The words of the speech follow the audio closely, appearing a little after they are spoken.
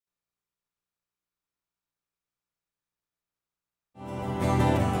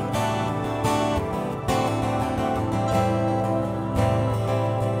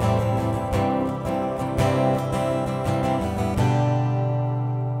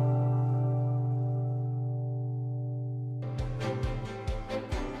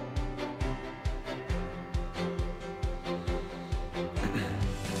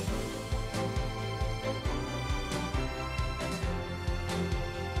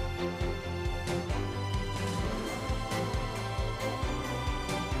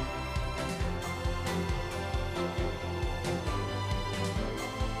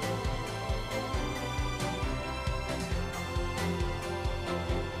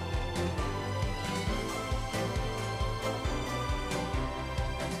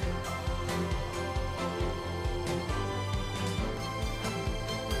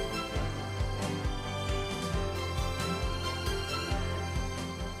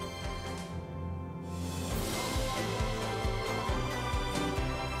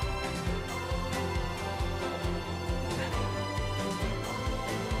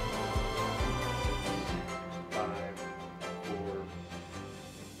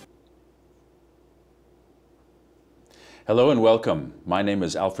Hello and welcome. My name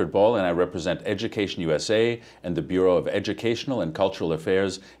is Alfred Ball and I represent Education USA and the Bureau of Educational and Cultural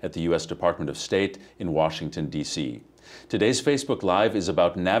Affairs at the U.S. Department of State in Washington, D.C. Today's Facebook Live is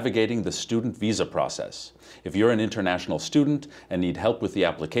about navigating the student visa process. If you're an international student and need help with the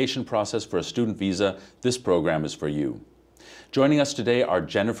application process for a student visa, this program is for you. Joining us today are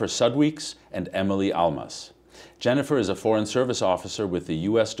Jennifer Sudweeks and Emily Almas. Jennifer is a Foreign Service Officer with the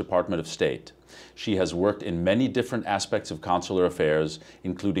U.S. Department of State. She has worked in many different aspects of consular affairs,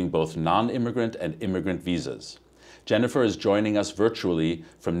 including both non-immigrant and immigrant visas. Jennifer is joining us virtually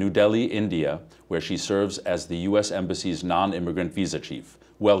from New Delhi, India, where she serves as the U.S. Embassy's non-immigrant visa chief.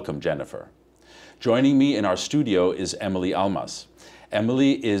 Welcome, Jennifer. Joining me in our studio is Emily Almas.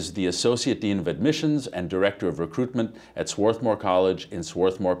 Emily is the Associate Dean of Admissions and Director of Recruitment at Swarthmore College in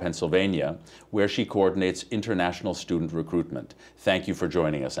Swarthmore, Pennsylvania, where she coordinates international student recruitment. Thank you for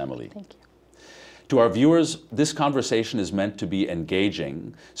joining us, Emily. Thank you. To our viewers, this conversation is meant to be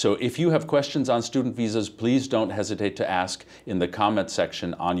engaging, so if you have questions on student visas, please don't hesitate to ask in the comment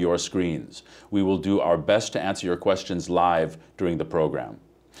section on your screens. We will do our best to answer your questions live during the program.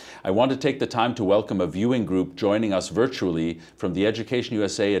 I want to take the time to welcome a viewing group joining us virtually from the Education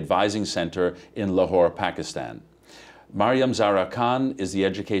USA Advising Center in Lahore, Pakistan. Mariam Zahra Khan is the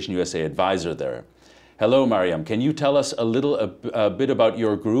Education USA advisor there. Hello, Mariam. Can you tell us a bit about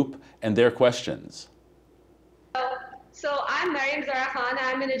your group and their questions? So I'm Mariam Zahra Khan.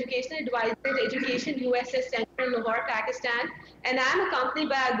 I'm an education advisor at Education USA Center in Lahore, Pakistan. And I'm accompanied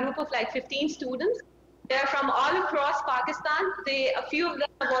by a group of like 15 students. They're from all across Pakistan. A few of them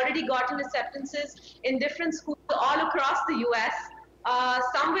have already gotten acceptances in different schools all across the US.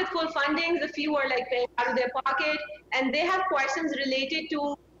 Some with full fundings, a few are like paying out of their pocket. And they have questions related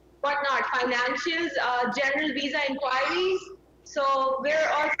to whatnot, financials, general visa inquiries. So we're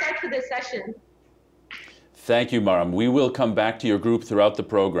all set for this session. Thank you, Mariam. We will come back to your group throughout the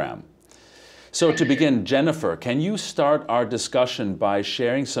program. So to begin, Jennifer, can you start our discussion by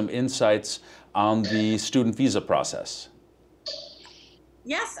sharing some insights on the student visa process?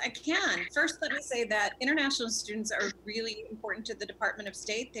 Yes, I can. First, let me say that international students are really important to the Department of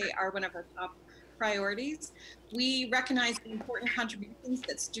State. They are one of our top priorities. We recognize the important contributions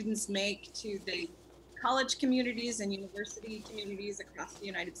that students make to the college communities and university communities across the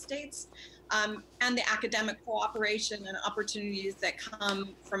United States, and the academic cooperation and opportunities that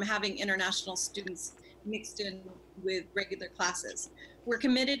come from having international students mixed in with regular classes. We're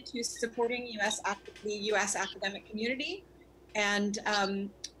committed to supporting the U.S. academic community, and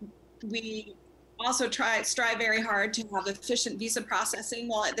we also strive very hard to have efficient visa processing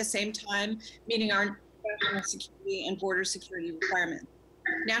while at the same time meeting our national security and border security requirements.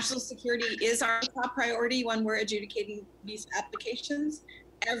 National security is our top priority when we're adjudicating visa applications.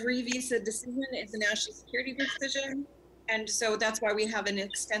 Every visa decision is a national security decision, and so that's why we have an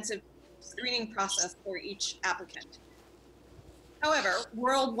extensive screening process for each applicant. However,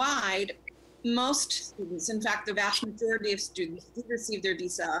 worldwide, most students, in fact, the vast majority of students, do receive their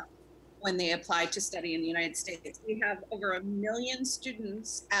visa when they apply to study in the United States. We have over 1 million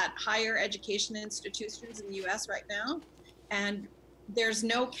students at higher education institutions in the US right now, and there's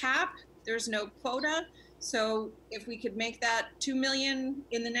no cap, there's no quota. So if we could make that 2 million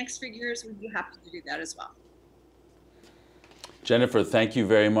in the next few years, we'd be happy to do that as well. Jennifer, thank you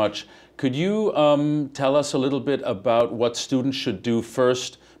very much. Could you tell us a little bit about what students should do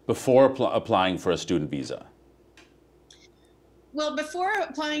first before applying for a student visa? Well, before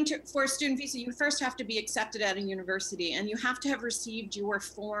applying for a student visa, you first have to be accepted at a university, and you have to have received your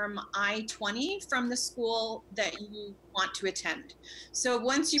Form I-20 from the school that you want to attend. So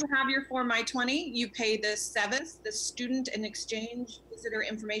once you have your Form I-20, you pay the SEVIS, the Student and Exchange Visitor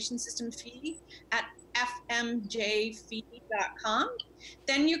Information System fee, at fmjfee.com.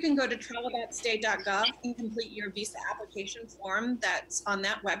 Then you can go to travel.state.gov and complete your visa application form that's on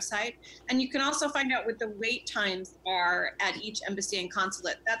that website. And you can also find out what the wait times are at each embassy and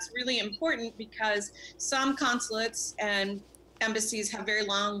consulate. That's really important because some consulates and embassies have very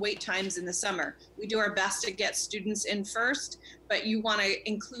long wait times in the summer. We do our best to get students in first, but you want to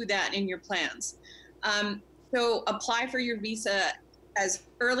include that in your plans. So apply for your visa as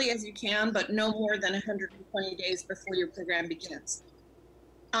early as you can, but no more than 120 days before your program begins.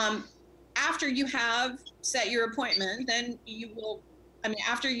 After you have set your appointment, then you will,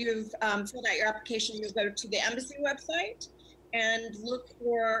 after you've filled out your application, you'll go to the embassy website and look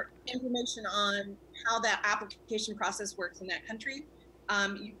for information on how that application process works in that country.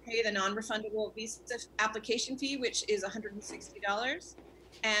 You pay the non-refundable visa application fee, which is $160.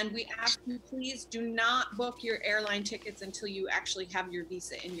 And we ask you, please do not book your airline tickets until you actually have your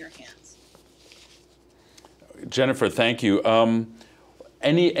visa in your hands. Jennifer, thank you.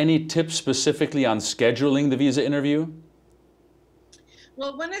 Any tips specifically on scheduling the visa interview?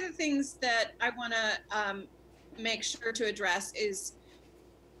 Well, one of the things that I want to make sure to address is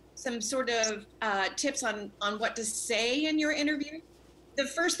some sort of tips on what to say in your interview. The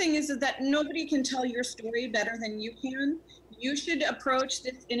first thing is that nobody can tell your story better than you can. You should approach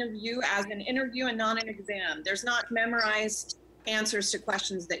this interview as an interview and not an exam. There's not memorized answers to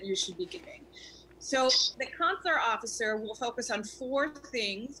questions that you should be giving. So the consular officer will focus on 4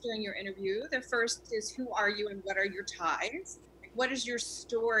 things during your interview. The first is, who are you and what are your ties? What is your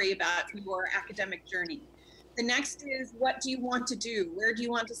story about your academic journey? The next is, what do you want to do? Where do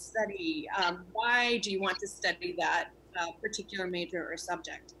you want to study? Why do you want to study that particular major or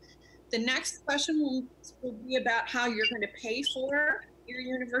subject? The next question will be about how you're going to pay for your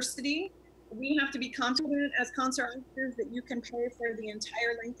university. We have to be confident as consular officers that you can pay for the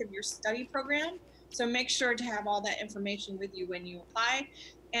entire length of your study program. So make sure to have all that information with you when you apply.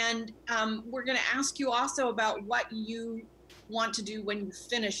 And we're going to ask you also about what you want to do when you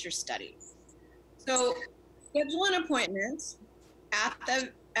finish your studies. So schedule an appointment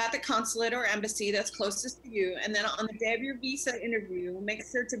at the consulate or embassy that's closest to you. And then on the day of your visa interview, make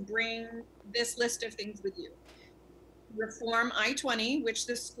sure to bring this list of things with you. Your Form I-20, which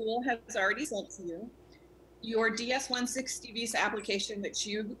the school has already sent to you. Your DS-160 visa application, which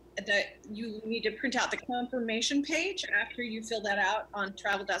you need to print out the confirmation page after you fill that out on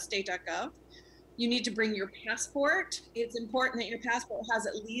travel.state.gov. You need to bring your passport. It's important that your passport has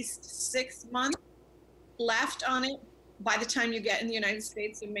at least 6 months left on it by the time you get in the United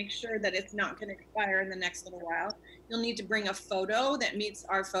States, so make sure that it's not going to expire in the next little while. You'll need to bring a photo that meets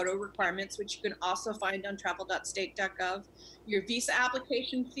our photo requirements, which you can also find on travel.state.gov. Your visa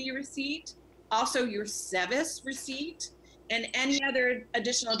application fee receipt, also your SEVIS receipt, and any other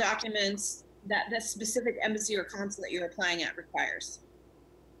additional documents that the specific embassy or consulate you're applying at requires.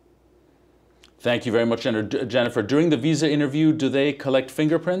 Thank you very much, Jennifer. During the visa interview, do they collect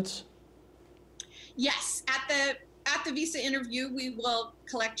fingerprints? Yes, at the visa interview, we will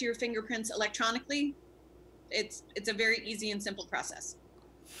collect your fingerprints electronically. It's a very easy and simple process.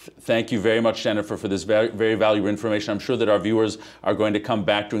 Thank you very much, Jennifer, for this very, very valuable information. I'm sure that our viewers are going to come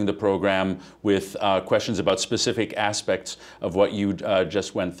back during the program with questions about specific aspects of what you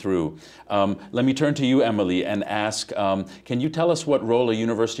just went through. Let me turn to you, Emily, and ask, can you tell us what role a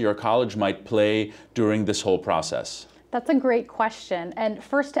university or college might play during this whole process? That's a great question. And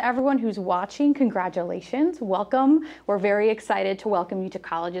first, to everyone who's watching, congratulations, welcome. We're very excited to welcome you to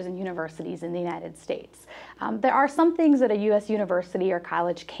colleges and universities in the United States. There are some things that a U.S. university or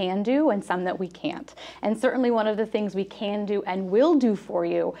college can do and some that we can't. And certainly one of the things we can do and will do for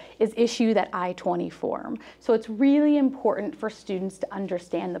you is issue that I-20 form. So it's really important for students to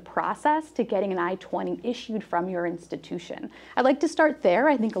understand the process to getting an I-20 issued from your institution. I'd like to start there.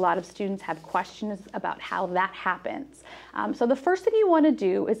 I think a lot of students have questions about how that happens. So the first thing you want to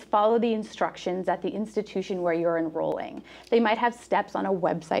do is follow the instructions at the institution where you're enrolling. They might have steps on a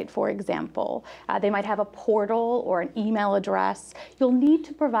website, for example. They might have a portal or an email address. You'll need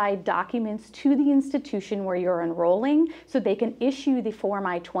to provide documents to the institution where you're enrolling so they can issue the Form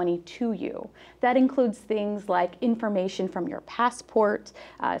I-20 to you. That includes things like information from your passport,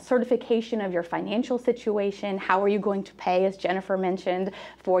 certification of your financial situation, how are you going to pay, as Jennifer mentioned,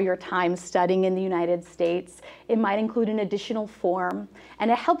 for your time studying in the United States. It might include an additional form.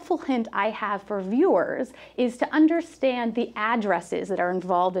 And a helpful hint I have for viewers is to understand the addresses that are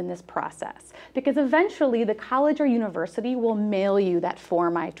involved in this process, because eventually the college or university will mail you that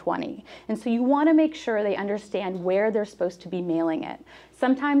Form I-20. And so you want to make sure they understand where they're supposed to be mailing it.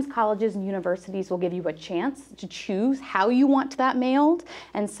 Sometimes colleges and universities will give you a chance to choose how you want that mailed.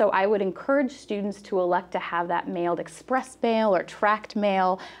 And so I would encourage students to elect to have that mailed express mail or tracked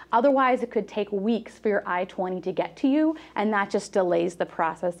mail. Otherwise, it could take weeks for your I-20 to get to you, and that just delays the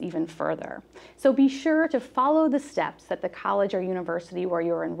process even further. So be sure to follow the steps that the college or university where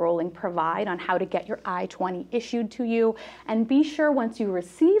you're enrolling provide on how to get your I-20 issued to you. And be sure once you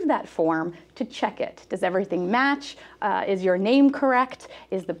receive that form to check it. Does everything match? Is your name correct?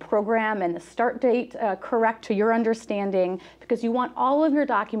 Is the program and the start date correct to your understanding? Because you want all of your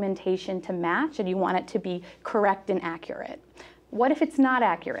documentation to match and you want it to be correct and accurate. What if it's not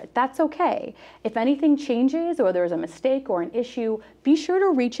accurate? That's okay. If anything changes or there's a mistake or an issue, be sure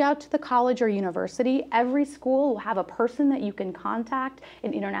to reach out to the college or university. Every school will have a person that you can contact,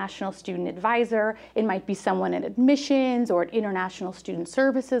 an international student advisor. It might be someone at admissions or at International Student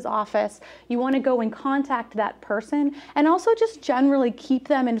Services office. You want to go and contact that person and also just generally keep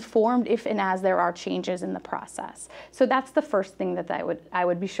them informed if and as there are changes in the process. So that's the first thing that I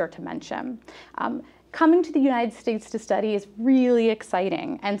would be sure to mention. coming to the United States to study is really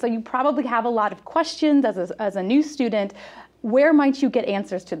exciting. And so you probably have a lot of questions as a new student. Where might you get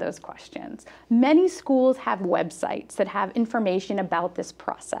answers to those questions? Many schools have websites that have information about this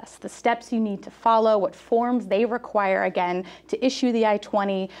process, the steps you need to follow, what forms they require, again, to issue the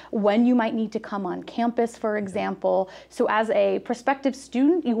I-20, when you might need to come on campus, for example. So as a prospective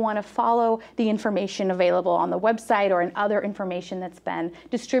student, you want to follow the information available on the website or in other information that's been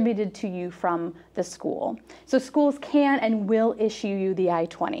distributed to you from the school. So schools can and will issue you the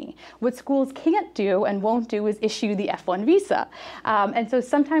I-20. What schools can't do and won't do is issue the F1 visa. And so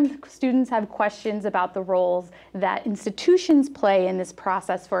sometimes students have questions about the roles that institutions play in this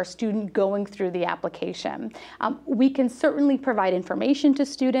process for a student going through the application. We can certainly provide information to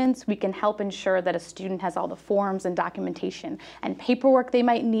students. We can help ensure that a student has all the forms and documentation and paperwork they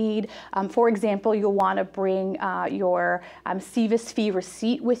might need. For example, you'll want to bring your SEVIS fee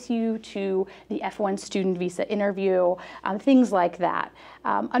receipt with you to the F1 student visa interview, things like that.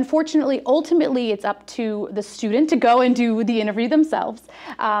 Unfortunately, ultimately, it's up to the student to go and do the interview themselves.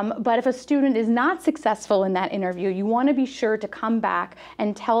 But if a student is not successful in that interview, you want to be sure to come back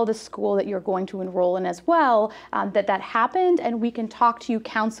and tell the school that you're going to enroll in as well that happened, and we can talk to you,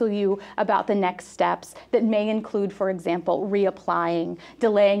 counsel you about the next steps that may include, for example, reapplying,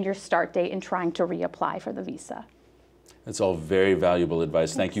 delaying your start date, and trying to reapply for the visa. That's all very valuable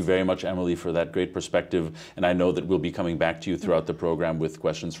advice. Thank you very much, Emily, for that great perspective. And I know that we'll be coming back to you throughout the program with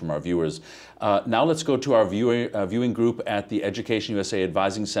questions from our viewers. Now let's go to our viewing group at the Education USA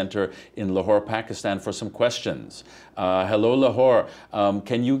Advising Center in Lahore, Pakistan for some questions. Hello, Lahore.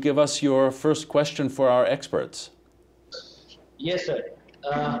 Can you give us your first question for our experts? Yes, sir.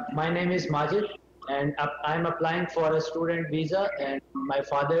 My name is Majid, and I'm applying for a student visa, and my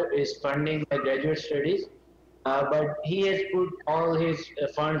father is funding my graduate studies. But he has put all his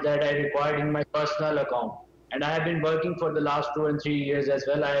funds that I required in my personal account. And I have been working for the last 2 and 3 years as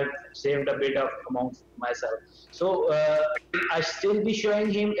well. I have saved a bit of amount myself. So I still be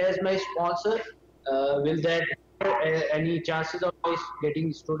showing him as my sponsor. Will that any chances of us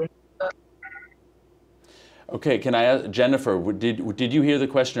getting student? Okay, can I ask, Jennifer, did you hear the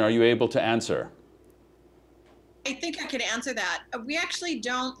question? Are you able to answer? I think I could answer that. We actually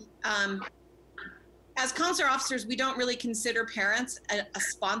don't, as consular officers, we don't really consider parents a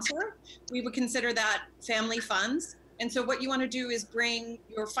sponsor. We would consider that family funds. And so what you want to do is bring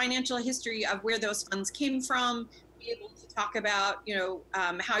your financial history of where those funds came from, be able to talk about,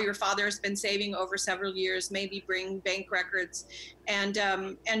 how your father has been saving over several years, maybe bring bank records, and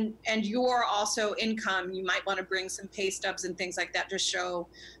your also income. You might want to bring some pay stubs and things like that to show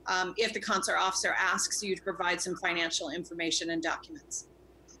if the consular officer asks you to provide some financial information and documents.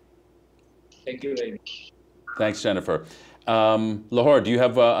 Thank you very much. Thanks, Jennifer. Lahore, do you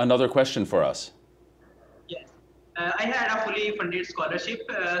have another question for us? Yes. I had a fully funded scholarship.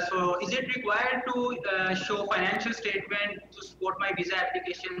 So is it required to show financial statement to support my visa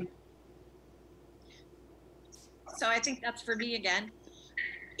application? So I think that's for me again.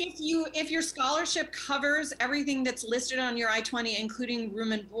 If your scholarship covers everything that's listed on your I-20, including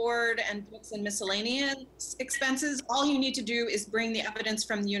room and board and books and miscellaneous expenses, all you need to do is bring the evidence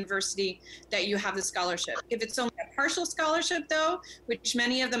from the university that you have the scholarship. If it's only a partial scholarship, though, which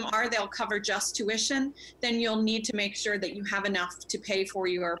many of them are, they'll cover just tuition, then you'll need to make sure that you have enough to pay for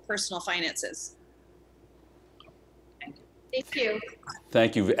your personal finances. Thank you.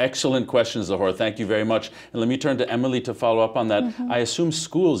 Thank you. Excellent questions, Lahore. Thank you very much. And let me turn to Emily to follow up on that. I assume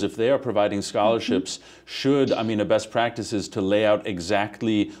schools, if they are providing scholarships, should, a best practice is to lay out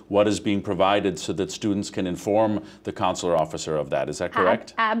exactly what is being provided so that students can inform the consular officer of that. Is that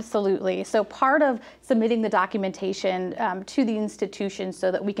correct? Absolutely. So part of submitting the documentation to the institution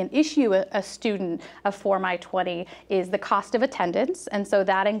so that we can issue a student a Form I-20 is the cost of attendance. And so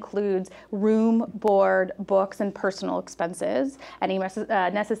that includes room, board, books, and personal expenses, any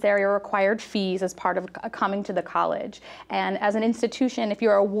necessary or required fees as part of coming to the college. And as an institution, if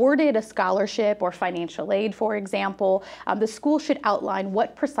you're awarded a scholarship or financial aid, for example, the school should outline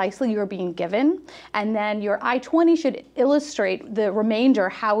what precisely you're being given, and then your I-20 should illustrate the remainder,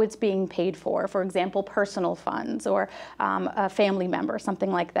 how it's being paid for example, personal funds or a family member,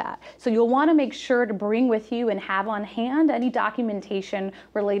 something like that. So you'll want to make sure to bring with you and have on hand any documentation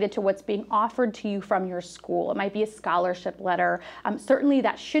related to what's being offered to you from your school. It might be a scholarship letter. Certainly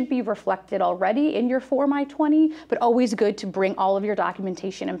that should be reflected already in your Form I-20, but always good to bring all of your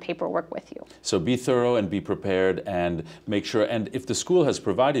documentation and paperwork with you. So be thorough and be prepared and make sure, and if the school has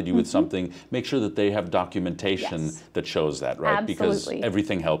provided you with something, make sure that they have documentation that shows that, right? Absolutely. Because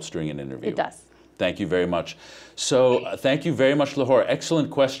everything helps during an interview. It does. Thank you very much. So thank you very much, Lahore. Excellent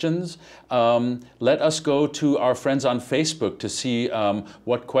questions. Let us go to our friends on Facebook to see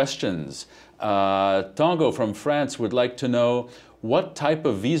what questions. Tango from France would like to know what type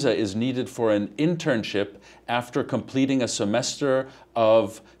of visa is needed for an internship after completing a semester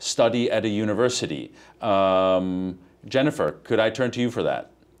of study at a university. Jennifer, could I turn to you for that?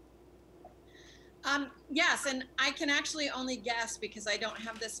 Yes, and I can actually only guess because I don't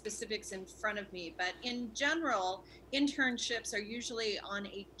have the specifics in front of me, but in general, internships are usually on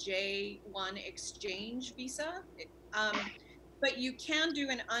a J1 exchange visa. But you can do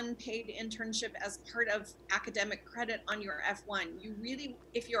an unpaid internship as part of academic credit on your F1. You really,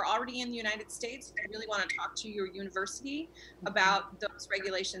 if you're already in the United States, you really want to talk to your university about those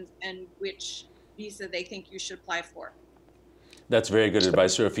regulations and which visa they think you should apply for. That's very good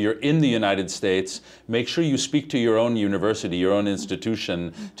advice, sir. If you're in the United States, make sure you speak to your own university, your own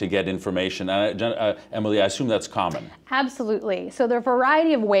institution to get information. Emily, I assume that's common. Absolutely. So there are a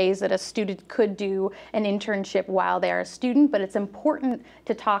variety of ways that a student could do an internship while they're a student, but it's important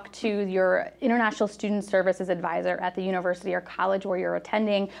to talk to your International Student Services advisor at the university or college where you're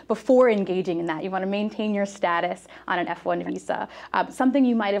attending before engaging in that. You want to maintain your status on an F1 visa. Something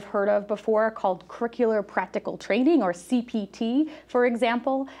you might have heard of before called Curricular Practical Training, or CPT, for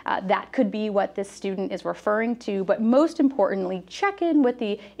example. That could be what this student is referring to, but most importantly, check in with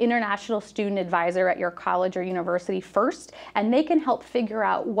the International Student Advisor at your college or university first, and they can help figure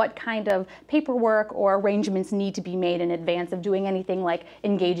out what kind of paperwork or arrangements need to be made in advance of doing anything like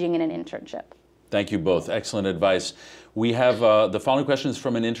engaging in an internship. Thank you both. Excellent advice. We have the following questions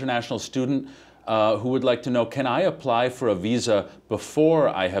from an international student who would like to know, can I apply for a visa before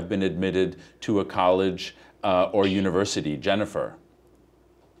I have been admitted to a college or university? Jennifer.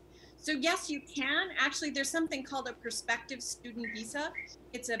 So yes, you can. Actually, there's something called a prospective student visa.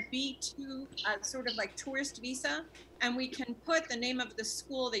 It's a B2 sort of like tourist visa, and we can put the name of the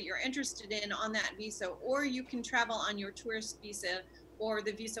school that you're interested in on that visa, or you can travel on your tourist visa or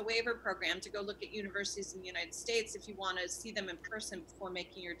the visa waiver program to go look at universities in the United States if you want to see them in person before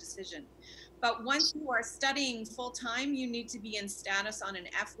making your decision. But once you are studying full-time, you need to be in status on an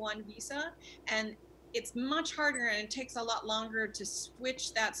F1 visa, and it's much harder and it takes a lot longer to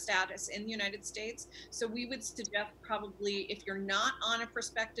switch that status in the United States. So we would suggest probably, if you're not on a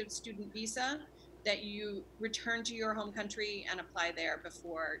prospective student visa, that you return to your home country and apply there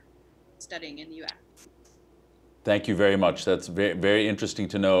before studying in the US. Thank you very much. That's very, very interesting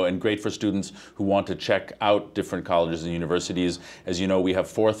to know, and great for students who want to check out different colleges and universities. As you know, we have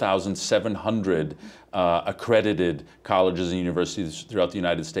 4,700 accredited colleges and universities throughout the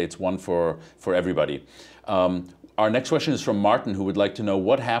United States, one for everybody. Our next question is from Martin, who would like to know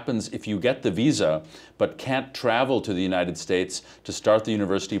what happens if you get the visa but can't travel to the United States to start the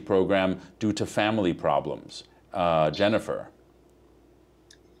university program due to family problems. Jennifer.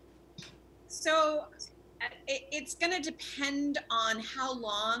 So it's going to depend on how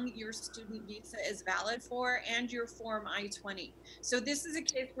long your student visa is valid for and your Form I-20. So this is a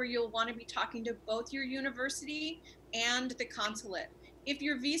case where you'll want to be talking to both your university and the consulate. If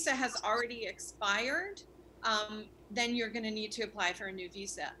your visa has already expired, then you're going to need to apply for a new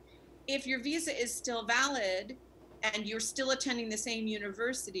visa. If your visa is still valid and you're still attending the same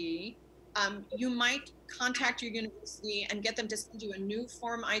university, you might contact your university and get them to send you a new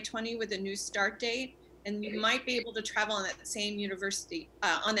Form I-20 with a new start date, and you might be able to travel on that same university,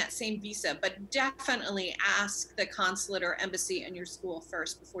 on that same visa, but definitely ask the consulate or embassy in your school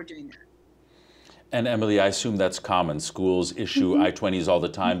first before doing that. And Emily, I assume that's common. Schools issue I-20s all the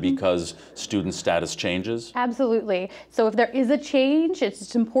time because student status changes? Absolutely. So if there is a change,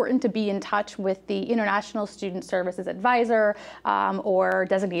 it's important to be in touch with the International Student Services advisor or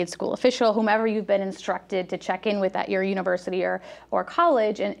designated school official, whomever you've been instructed to check in with at your university or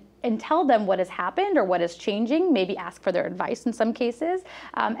college, and tell them what has happened or what is changing, maybe ask for their advice in some cases,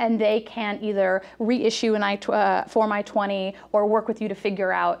 and they can either reissue an Form I-20 or work with you to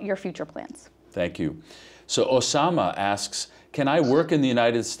figure out your future plans. Thank you. So Osama asks, can I work in the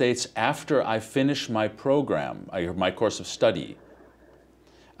United States after I finish my program, my course of study?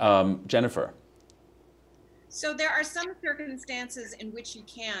 Jennifer. So there are some circumstances in which you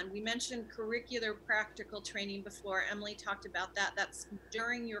can. We mentioned curricular practical training before. Emily talked about that. That's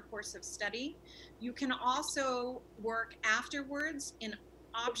during your course of study. You can also work afterwards in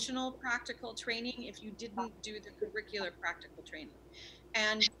optional practical training if you didn't do the curricular practical training.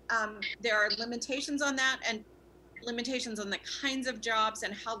 And there are limitations on that and limitations on the kinds of jobs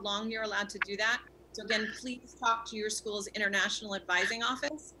and how long you're allowed to do that. So again, please talk to your school's international advising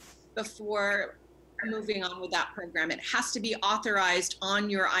office before moving on with that program. It has to be authorized on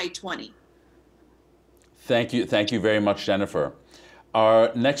your I-20. Thank you very much, Jennifer.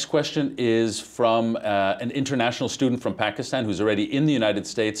 Our next question is from an international student from Pakistan who's already in the United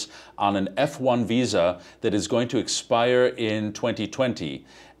States on an F1 visa that is going to expire in 2020.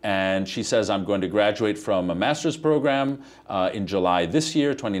 And she says, I'm going to graduate from a master's program in July this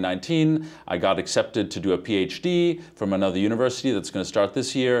year, 2019. I got accepted to do a PhD from another university that's going to start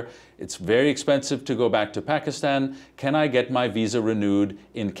this year. It's very expensive to go back to Pakistan. Can I get my visa renewed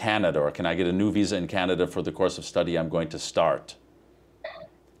in Canada, or can I get a new visa in Canada for the course of study I'm going to start?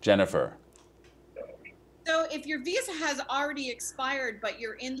 Jennifer. So if your visa has already expired, but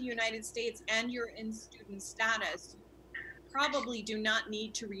you're in the United States and you're in student status, probably do not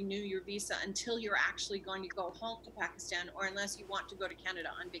need to renew your visa until you're actually going to go home to Pakistan, or unless you want to go to Canada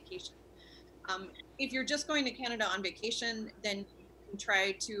on vacation. If you're just going to Canada on vacation, then you can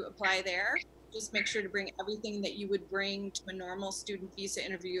try to apply there. Just make sure to bring everything that you would bring to a normal student visa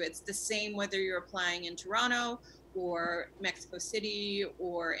interview. It's the same whether you're applying in Toronto or Mexico City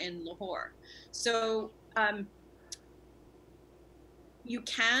or in Lahore. So you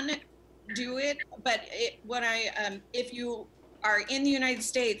can do it, but if you are in the United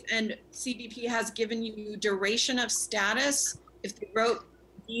States and CBP has given you duration of status, if they wrote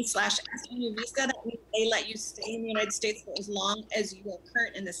D/S on your visa, that means they let you stay in the United States for as long as you are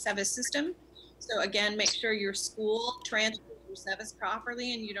current in the SEVIS system. So again, make sure your school transfers your SEVIS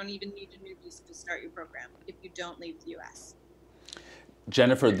properly, and you don't even need a new visa to start your program if you don't leave the US.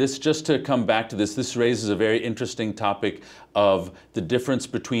 Jennifer, just to come back to this raises a very interesting topic of the difference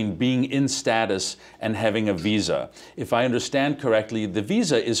between being in status and having a visa. If I understand correctly, the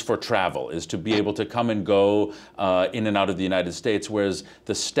visa is for travel, is to be able to come and go in and out of the United States, whereas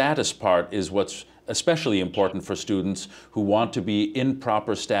the status part is what's especially important for students who want to be in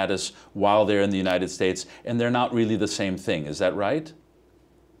proper status while they're in the United States, and they're not really the same thing. Is that right?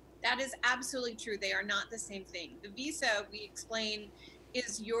 That is absolutely true. They are not the same thing. The visa, we explain,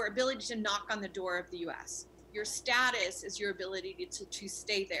 is your ability to knock on the door of the US. Your status is your ability to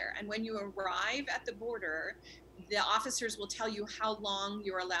stay there. And when you arrive at the border, the officers will tell you how long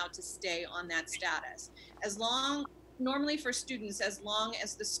you're allowed to stay on that status. Normally for students, as long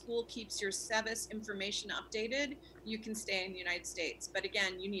as the school keeps your SEVIS information updated, you can stay in the United States. But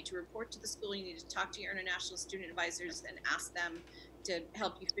again, you need to report to the school, you need to talk to your international student advisors and ask them to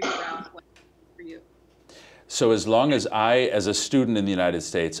help you figure out what's for you. So as long as I, as a student in the United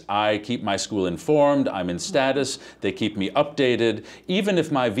States, I keep my school informed, I'm in status, they keep me updated, even if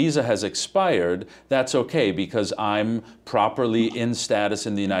my visa has expired, that's okay because I'm properly in status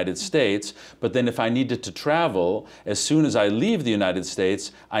in the United States. But then if I needed to travel, as soon as I leave the United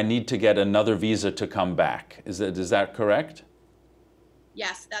States, I need to get another visa to come back. Is that correct?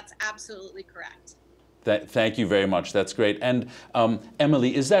 Yes, that's absolutely correct. Thank you very much. That's great. And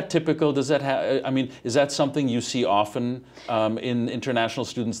Emily, is that typical? Does that is that something you see often in international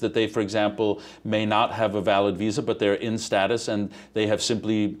students, that they, for example, may not have a valid visa, but they're in status and they have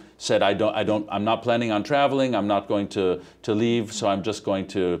simply said, I'm not planning on traveling, I'm not going to leave, so I'm just going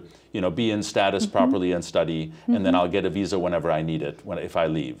to, be in status properly and study, and then I'll get a visa whenever I need it, if I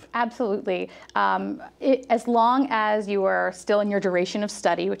leave. Absolutely. As long as you are still in your duration of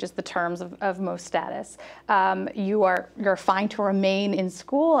study, which is the terms of most status, you're fine to remain in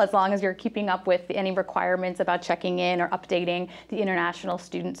school as long as you're keeping up with any requirements about checking in or updating the International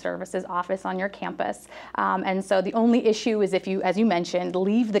Student Services office on your campus. And so the only issue is if you, as you mentioned,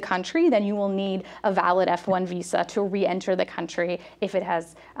 leave the country, then you will need a valid F1 visa to re-enter the country if it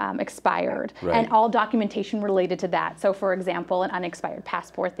has expired, right. And all documentation related to that. So for example, an unexpired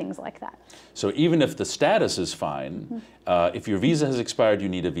passport, things like that. So even if the status is fine, if your visa has expired, you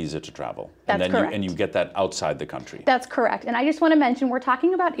need a visa to travel. That's correct. And you get that outside the country. That's correct. And I just want to mention, we're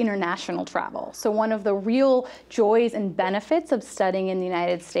talking about international travel. So one of the real joys and benefits of studying in the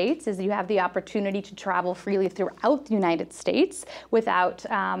United States is you have the opportunity to travel freely throughout the United States without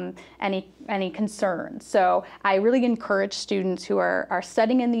any concerns. So I really encourage students who are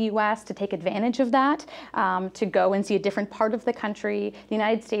studying in the US to take advantage of that, to go and see a different part of the country. The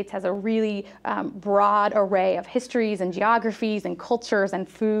United States has a really broad array of histories and geographies and cultures and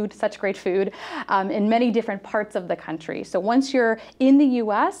food, such great food, in many different parts of the country. So once you're in the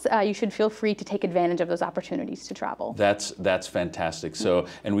US, you should feel free to take advantage of those opportunities to travel. That's fantastic. So,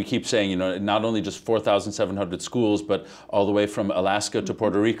 and we keep saying, not only just 4,700 schools, but all the way from Alaska to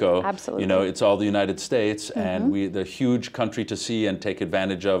Puerto Rico. Absolutely. It's all the United States, and the huge country to see and take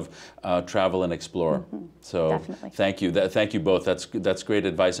advantage of. of, travel and explore. So Definitely. thank you. Thank you both. That's great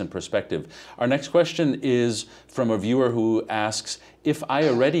advice and perspective. Our next question is from a viewer who asks, if I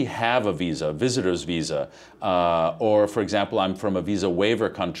already have a visa, visitor's visa, or for example, I'm from a visa waiver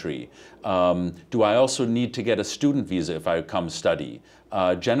country, do I also need to get a student visa if I come study?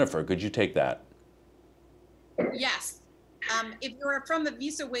 Jennifer, could you take that? Yes. If you're from a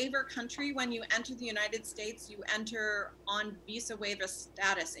visa waiver country, when you enter the United States, you enter on visa waiver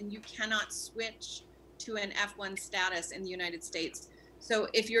status, and you cannot switch to an F1 status in the United States. So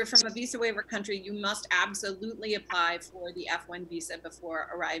if you're from a visa waiver country, you must absolutely apply for the F1 visa before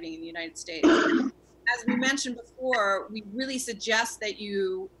arriving in the United States. As we mentioned before, we really suggest that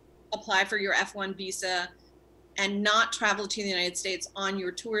you apply for your F1 visa and not travel to the United States on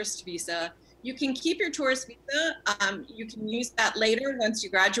your tourist visa. You can keep your tourist visa. You can use that later once you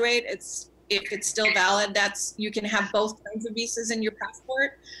graduate. If it's still valid, you can have both kinds of visas in your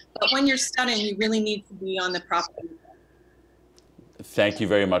passport. But when you're studying, you really need to be on the proper visa. Thank you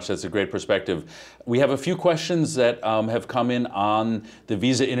very much. That's a great perspective. We have a few questions that have come in on the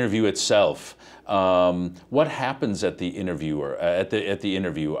visa interview itself. What happens at the interview? At the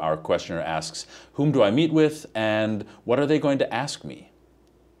interview, our questioner asks, whom do I meet with, and what are they going to ask me?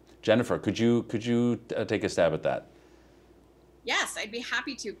 Jennifer, could you take a stab at that? Yes, I'd be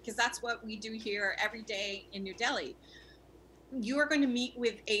happy to, because that's what we do here every day in New Delhi. You are going to meet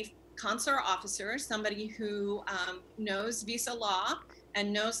with a consular officer, somebody who knows visa law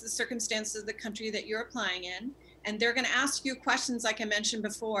and knows the circumstances of the country that you're applying in. And they're going to ask you questions, like I mentioned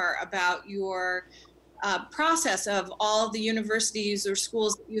before, about your process of all of the universities or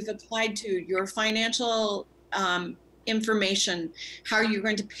schools that you've applied to, your financial information, how you're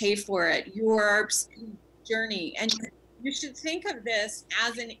going to pay for it, your journey. And you should think of this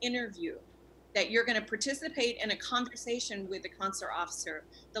as an interview, that you're going to participate in a conversation with the consular officer.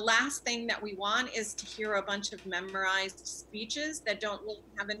 The last thing that we want is to hear a bunch of memorized speeches that don't really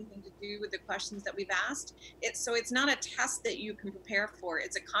have anything to do with the questions that we've asked. So it's not a test that you can prepare for.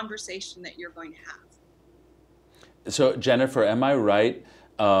 It's a conversation that you're going to have. So Jennifer, am I right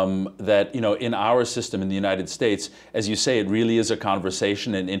that, in our system in the United States, as you say, it really is a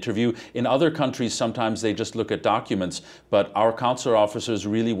conversation, an interview. In other countries, sometimes they just look at documents, but our consular officers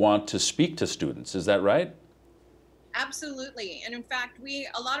really want to speak to students. Is that right? Absolutely. And in fact, we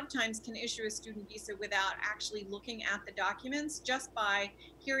a lot of times can issue a student visa without actually looking at the documents, just by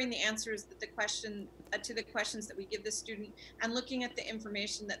hearing the answers that to the questions that we give the student and looking at the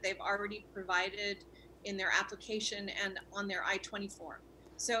information that they've already provided in their application and on their I-20 form.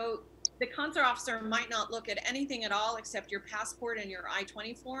 So the consular officer might not look at anything at all except your passport and your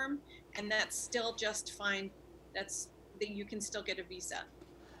I-20 form, and that's still just fine. You can still get a visa.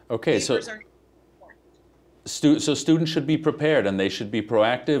 Okay, so students should be prepared, and they should be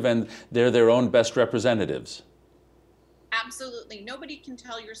proactive, and they're their own best representatives. Absolutely. Nobody can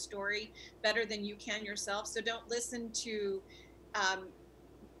tell your story better than you can yourself. So don't listen to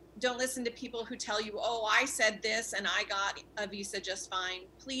people who tell you, oh, I said this and I got a visa just fine.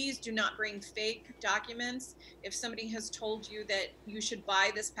 Please do not bring fake documents. If somebody has told you that you should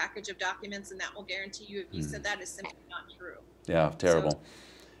buy this package of documents and that will guarantee you a visa, that is simply not true. Yeah, terrible.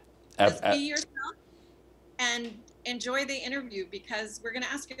 So just be yourself and enjoy the interview, because we're going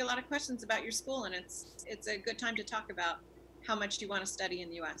to ask you a lot of questions about your school, and it's a good time to talk about how much you want to study in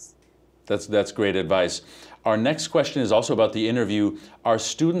the U.S. That's great advice. Our next question is also about the interview. Are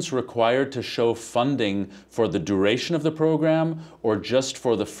students required to show funding for the duration of the program or just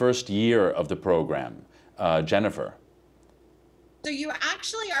for the first year of the program? Jennifer. So you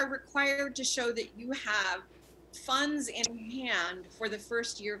actually are required to show that you have funds in hand for the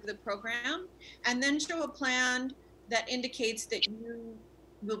first year of the program, and then show a plan that indicates that you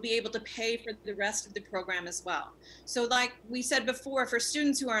will be able to pay for the rest of the program as well. So like we said before, for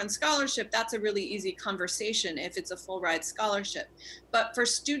students who are on scholarship, that's a really easy conversation if it's a full ride scholarship. But for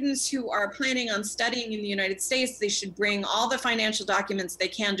students who are planning on studying in the United States, they should bring all the financial documents they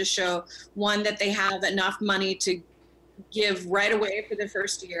can to show, one, that they have enough money to give right away for the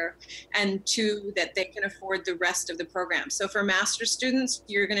first year, and two, that they can afford the rest of the program. So for master's students,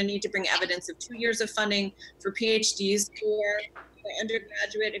 you're going to need to bring evidence of 2 years of funding. For PhDs, for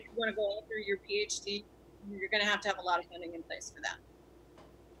undergraduate, if you want to go after your PhD, you're going to have a lot of funding in place for that.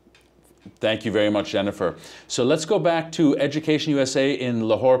 Thank you very much, Jennifer. So let's go back to Education USA in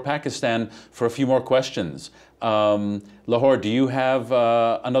Lahore, Pakistan for a few more questions. Lahore, do you have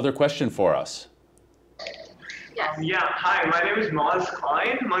another question for us? Yeah, hi, my name is Maz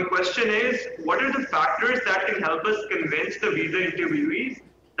Khan. My question is, what are the factors that can help us convince the visa interviewees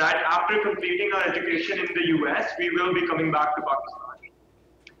that after completing our education in the US, we will be coming back to Pakistan?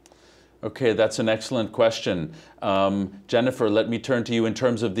 Okay, that's an excellent question. Jennifer, let me turn to you in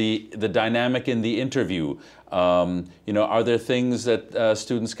terms of the dynamic in the interview. You know, are there things that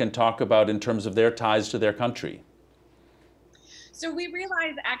students can talk about in terms of their ties to their country? So we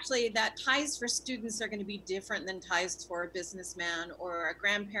realize actually that ties for students are going to be different than ties for a businessman or a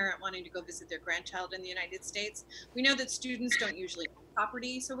grandparent wanting to go visit their grandchild in the United States. We know that students don't usually own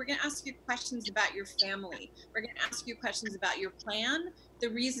property, so we're going to ask you questions about your family. We're going to ask you questions about your plan, the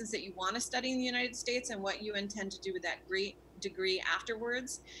reasons that you want to study in the United States, and what you intend to do with that great degree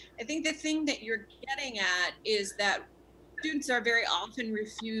afterwards. I think the thing that you're getting at is that students are very often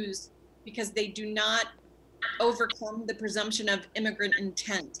refused because they do not overcome the presumption of immigrant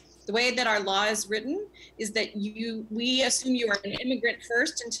intent. The way that our law is written is that we assume you are an immigrant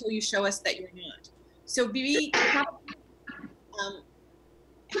first until you show us that you're not. So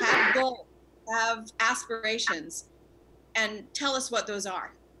have goals, have aspirations, and tell us what those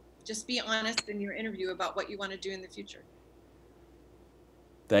are. Just be honest in your interview about what you want to do in the future.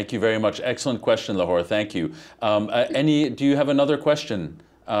 Thank you very much. Excellent question, Lahore. Thank you. Do you have another question?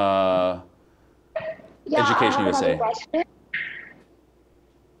 Yeah, Education I have USA. another question.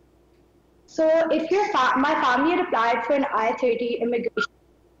 So if my family had applied for an I-30 immigration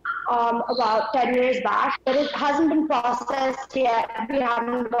about 10 years back, but it hasn't been processed yet. We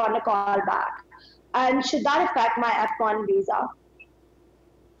haven't gotten a call back. And should that affect my F1 visa?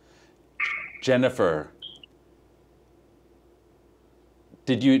 Jennifer,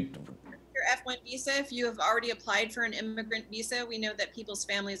 did you... Your F1 visa, if you have already applied for an immigrant visa, we know that people's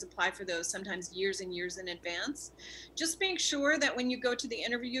families apply for those sometimes years and years in advance. Just make sure that when you go to the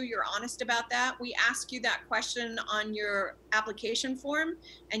interview, you're honest about that. We ask you that question on your application form,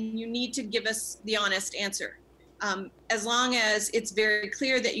 and you need to give us the honest answer. As long as it's very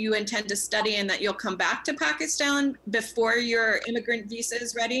clear that you intend to study and that you'll come back to Pakistan before your immigrant visa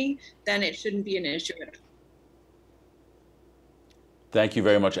is ready, then it shouldn't be an issue at all. Thank you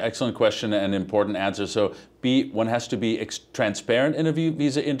very much. Excellent question and important answer. So one has to be transparent in a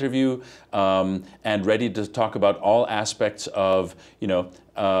visa interview and ready to talk about all aspects of, you know,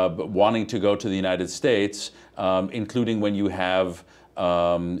 wanting to go to the United States, including when you have,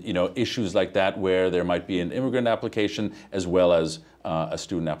 you know, issues like that where there might be an immigrant application as well as a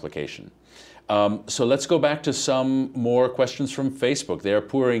student application. So let's go back to some more questions from Facebook. They are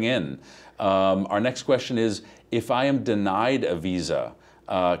pouring in. Our next question is, if I am denied a visa,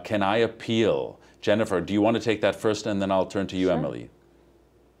 can I appeal? Jennifer, do you want to take that first, and then I'll turn to you, Sure. Emily.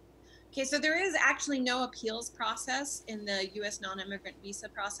 Okay, so there is actually no appeals process in the U.S. non-immigrant visa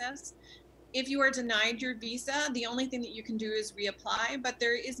process. If you are denied your visa, the only thing that you can do is reapply, but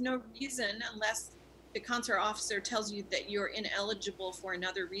there is no reason, unless the consular officer tells you that you're ineligible for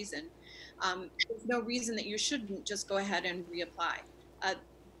another reason, there's no reason that you shouldn't just go ahead and reapply.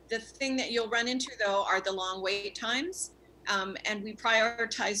 The thing that you'll run into, though, are the long wait times. And we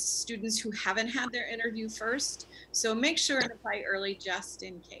prioritize students who haven't had their interview first. So make sure and apply early just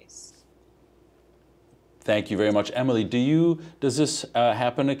in case. Thank you very much. Emily, does this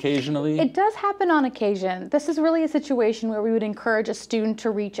happen occasionally? It does happen on occasion. This is really a situation where we would encourage a student to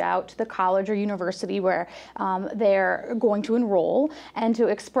reach out to the college or university where they're going to enroll and to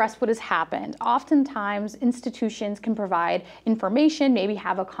express what has happened. Oftentimes, institutions can provide information, maybe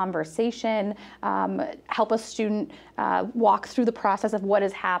have a conversation, help a student walk through the process of what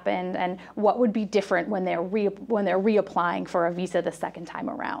has happened and what would be different when they're reapplying for a visa the second time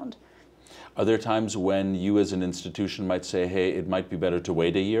around. Are there times when you as an institution might say, hey, it might be better to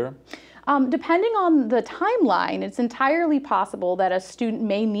wait a year? Depending on the timeline, it's entirely possible that a student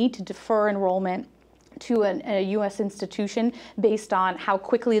may need to defer enrollment to a U.S. institution based on how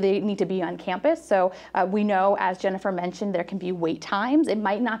quickly they need to be on campus. So we know, as Jennifer mentioned, there can be wait times. It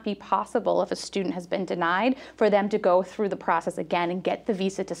might not be possible if a student has been denied for them to go through the process again and get the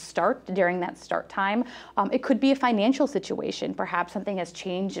visa to start during that start time. It could be a financial situation. Perhaps something has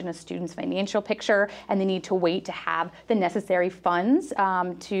changed in a student's financial picture and they need to wait to have the necessary funds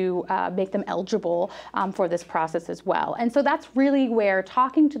to make them eligible for this process as well. And so that's really where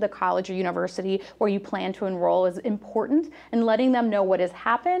talking to the college or university where you plan to enroll is important, and letting them know what has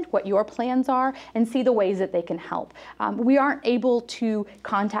happened, what your plans are, and see the ways that they can help. We aren't able to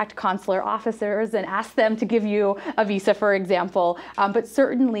contact consular officers and ask them to give you a visa, for example, but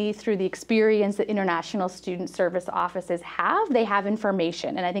certainly through the experience that international student service offices have, they have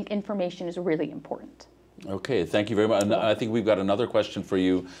information, and I think information is really important. Okay, thank you very much. And I think we've got another question for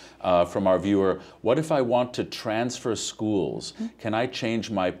you from our viewer. What if I want to transfer schools? Can I change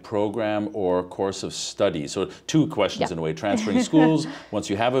my program or course of study? So two questions in a way, transferring schools once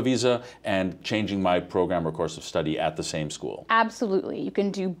you have a visa and changing my program or course of study at the same school. Absolutely. You can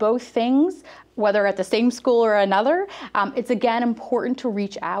do both things, whether at the same school or another. It's again important to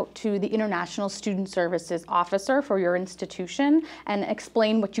reach out to the International Student Services Officer for your institution and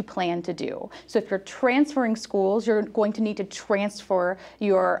explain what you plan to do. So if you're transferring schools, you're going to need to transfer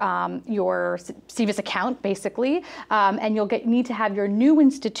your SEVIS account, basically, and you'll need to have your new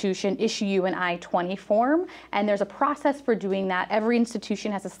institution issue you an I-20 form, and there's a process for doing that. Every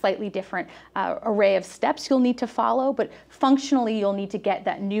institution has a slightly different array of steps you'll need to follow, but functionally you'll need to get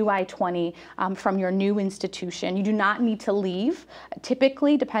that new I-20 from your new institution. You do not need to leave.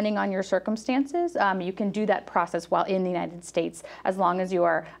 Typically, depending on your circumstances, you can do that process while in the United States as long as you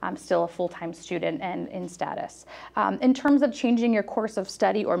are still a full-time student and in status. In terms of changing your course of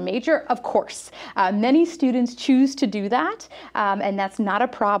study or major, of course, many students choose to do that, and that's not a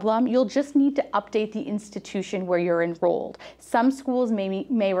problem. You'll just need to update the institution where you're enrolled. Some schools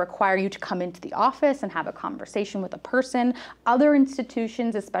may require you to come into the office and have a conversation with a person. Other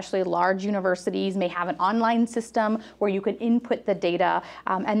institutions, especially large universities, may have an online system where you can input the data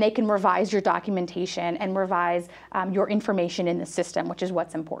and they can revise your documentation and revise your information in the system, which is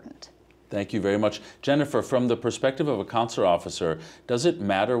what's important. Thank you very much. Jennifer, from the perspective of a consular officer, does it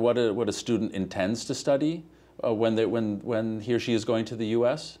matter what a student intends to study when he or she is going to the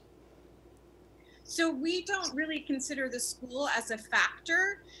U.S.? So we don't really consider the school as a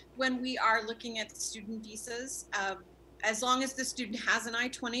factor when we are looking at student visas. As long as the student has an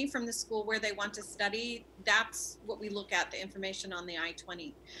I-20 from the school where they want to study, that's what we look at, the information on the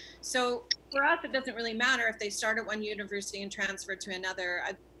I-20. So for us, it doesn't really matter if they start at one university and transfer to another.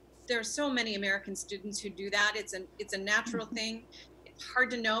 There are so many American students who do that. It's a natural thing. It's hard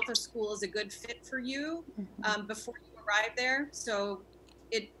to know if a school is a good fit for you before you arrive there. So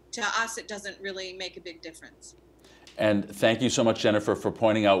to us, it doesn't really make a big difference. And thank you so much, Jennifer, for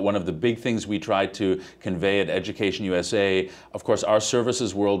pointing out one of the big things we try to convey at Education USA. Of course, our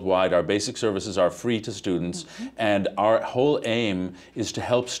services worldwide, our basic services are free to students, and our whole aim is to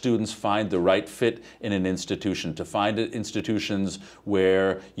help students find the right fit in an institution, to find institutions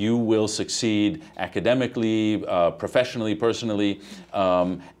where you will succeed academically, professionally, personally,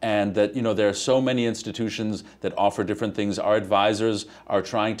 and that, you know, there are so many institutions that offer different things. Our advisors are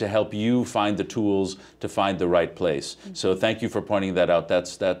trying to help you find the tools to find the right place. So thank you for pointing that out.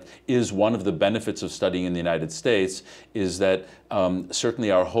 That is one of the benefits of studying in the United States, is that certainly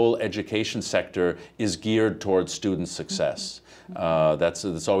our whole education sector is geared towards student success.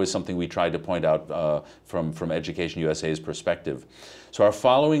 That's always something we try to point out from Education USA's perspective. So our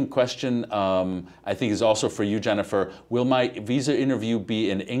following question, I think, is also for you, Jennifer. Will my visa interview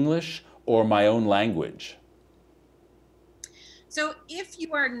be in English or my own language? So if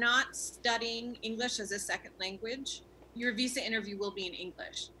you are not studying English as a second language, your visa interview will be in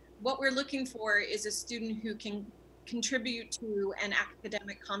English. What we're looking for is a student who can contribute to an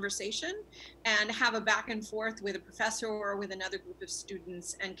academic conversation and have a back and forth with a professor or with another group of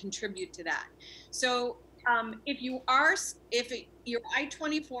students and contribute to that. So if your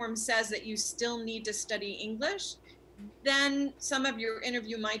I-20 form says that you still need to study English, then some of your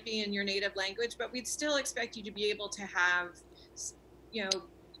interview might be in your native language, but we'd still expect you to be able to have, you know,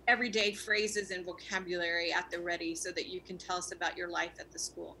 everyday phrases and vocabulary at the ready so that you can tell us about your life at the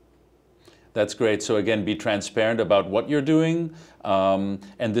school. That's great. So again, be transparent about what you're doing, and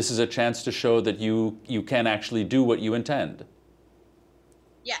this is a chance to show that you can actually do what you intend.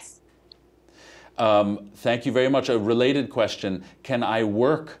 Yes. Thank you very much. A related question, can I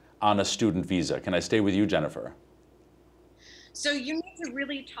work on a student visa? Can I stay with you, Jennifer? So you need to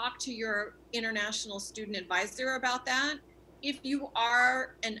really talk to your international student advisor about that. If you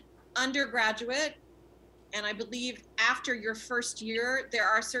are an undergraduate, and I believe after your first year, there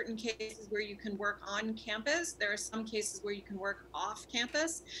are certain cases where you can work on campus. There are some cases where you can work off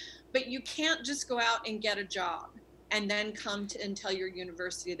campus, but you can't just go out and get a job and then come and tell your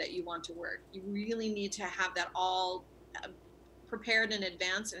university that you want to work. You really need to have that all prepared in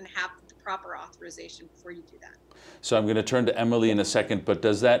advance and have the proper authorization before you do that. So I'm going to turn to Emily in a second, but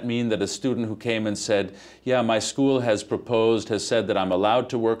does that mean that a student who came and said, yeah, my school has said that I'm allowed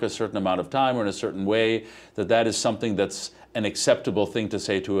to work a certain amount of time or in a certain way, that is something that's an acceptable thing to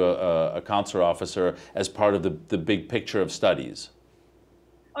say to a consular officer as part of the big picture of studies?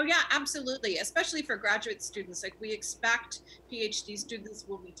 Oh yeah, absolutely. Especially for graduate students, like we expect PhD students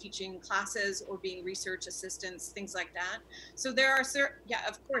will be teaching classes or being research assistants, things like that. So there are yeah,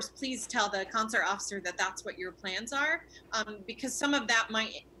 of course, please tell the consular officer that that's what your plans are, because some of that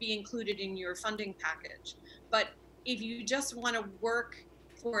might be included in your funding package. But if you just want to work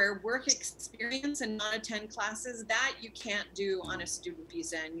for work experience and not attend classes, that you can't do on a student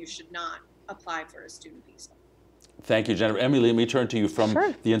visa, and you should not apply for a student visa. Thank you, Jennifer. Emily, let me turn to you from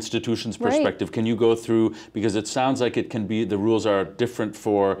the institution's perspective. Right. Can you go through, because it sounds like it can be, the rules are different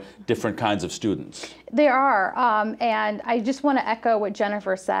for different kinds of students. They are, and I just want to echo what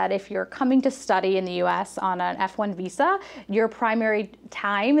Jennifer said. If you're coming to study in the U.S. on an F1 visa, your primary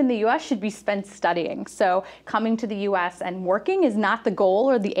time in the U.S. should be spent studying. So coming to the U.S. and working is not the goal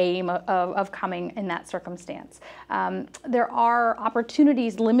or the aim of coming in that circumstance. There are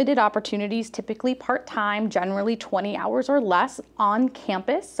opportunities, limited opportunities, typically part-time, generally 20 hours or less on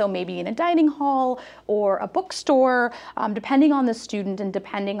campus, so maybe in a dining hall or a bookstore, depending on the student and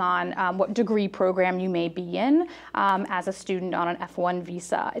depending on what degree program you may be in as a student on an F1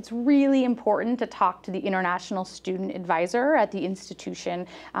 visa. It's really important to talk to the international student advisor at the institution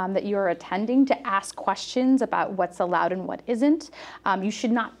that you're attending to ask questions about what's allowed and what isn't. You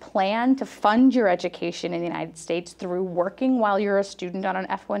should not plan to fund your education in the United States through working while you're a student on an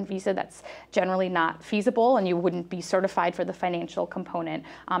F1 visa. That's generally not feasible, and you wouldn't be certified for the financial component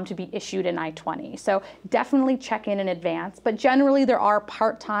to be issued an I-20. So definitely check in advance, but generally there are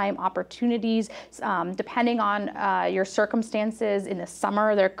part-time opportunities. Depending on your circumstances, in the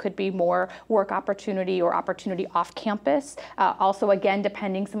summer there could be more work opportunity or opportunity off campus. Also, again,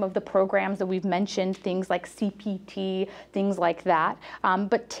 depending some of the programs that we've mentioned, things like CPT, things like that.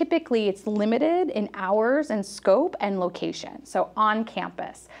 But typically it's limited in hours and scope and location, so on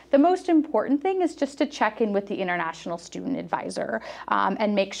campus. The most important thing is just to check in with the international student advisor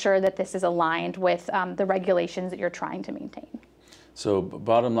and make sure that this is aligned with the regulations that you're trying to maintain. So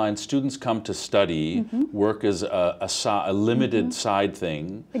bottom line, students come to study, work is a limited side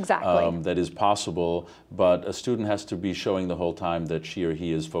thing that is possible, but a student has to be showing the whole time that she or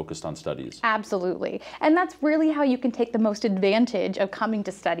he is focused on studies. Absolutely. And that's really how you can take the most advantage of coming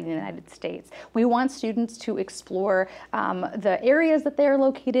to study in the United States. We want students to explore the areas that they're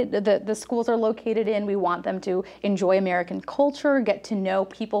located, the schools are located in. We want them to enjoy American culture, get to know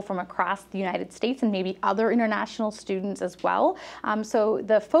people from across the United States and maybe other international students as well. So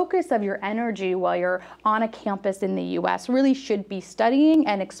the focus of your energy while you're on a campus in the U.S. really should be studying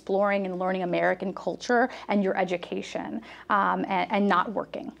and exploring and learning American culture and your education and not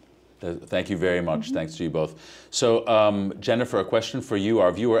working. Thank you very much. Thanks to you both. So Jennifer, a question for you.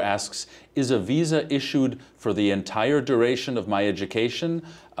 Our viewer asks, is a visa issued for the entire duration of my education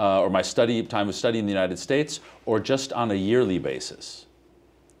or my time of study in the United States, or just on a yearly basis?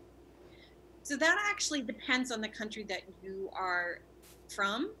 So that actually depends on the country that you are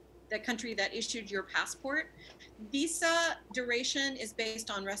from, the country that issued your passport. Visa duration is based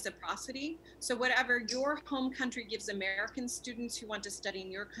on reciprocity. So whatever your home country gives American students who want to study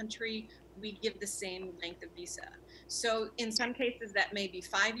in your country, we give the same length of visa. So in some cases that may be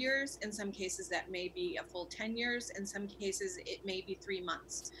 5 years, in some cases that may be a full 10 years, in some cases it may be 3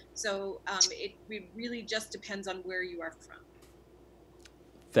 months. So it really just depends on where you are from.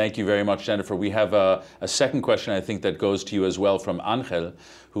 Thank you very much, Jennifer. We have a second question, I think, that goes to you as well from Angel,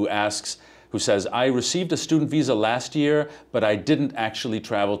 who says, I received a student visa last year, but I didn't actually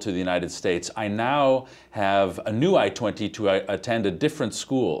travel to the United States. I now have a new I-20 to attend a different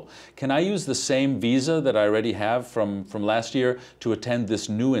school. Can I use the same visa that I already have from last year to attend this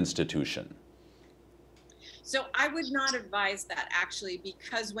new institution? So I would not advise that, actually,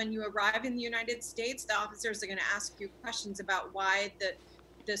 because when you arrive in the United States, the officers are going to ask you questions about why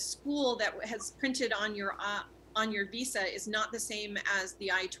the school that has printed on your visa is not the same as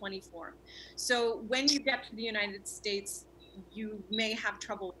the I-20 form. So when you get to the United States, you may have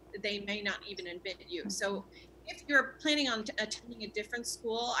trouble. They may not even admit you. So if you're planning on attending a different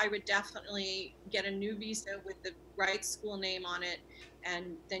school, I would definitely get a new visa with the right school name on it,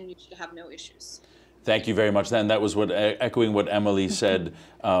 and then you should have no issues. Thank you very much. Then that was echoing what Emily said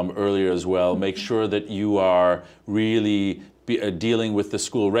earlier as well. Make sure that you are really dealing with the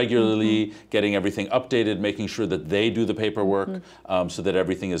school regularly, getting everything updated, making sure that they do the paperwork so that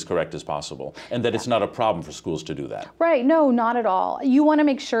everything is correct as possible, and that it's not a problem for schools to do that. Right, no, not at all. You want to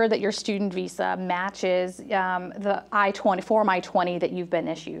make sure that your student visa matches the I-20, Form I-20 that you've been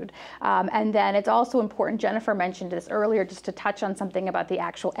issued. And then it's also important, Jennifer mentioned this earlier, just to touch on something about the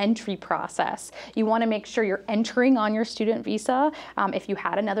actual entry process. You want to make sure you're entering on your student visa. If you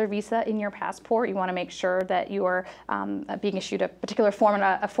had another visa in your passport, you want to make sure that you are being issued a particular form,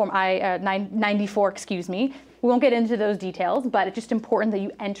 a Form I-94, excuse me. We won't get into those details, but it's just important that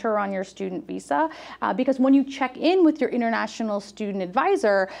you enter on your student visa because when you check in with your international student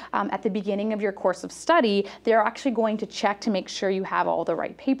advisor at the beginning of your course of study, they're actually going to check to make sure you have all the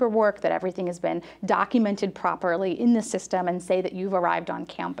right paperwork, that everything has been documented properly in the system, and say that you've arrived on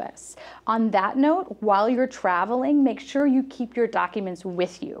campus. On that note, while you're traveling, make sure you keep your documents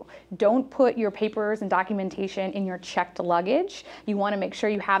with you. Don't put your papers and documentation in your checked luggage. You want to make sure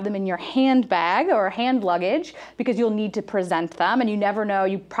you have them in your handbag or hand luggage, because you'll need to present them, and you never know,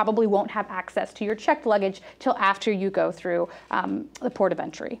 you probably won't have access to your checked luggage till after you go through the port of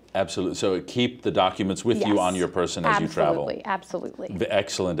entry. Absolutely. So keep the documents with you on your person as you travel. Absolutely.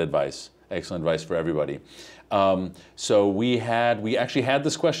 Excellent advice. Excellent advice for everybody. So we actually had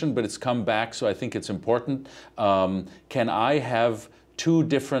this question, but it's come back, so I think it's important. Can I have two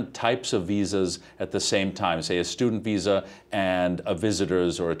different types of visas at the same time, say a student visa and a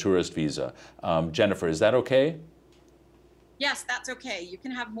visitor's or a tourist visa? Jennifer, is that okay? Yes, that's okay. You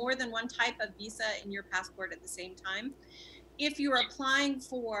can have more than one type of visa in your passport at the same time. If you're applying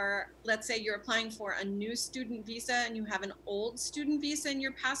for, let's say you're applying for a new student visa and you have an old student visa in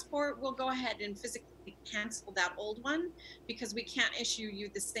your passport, we'll go ahead and physically cancel that old one because we can't issue you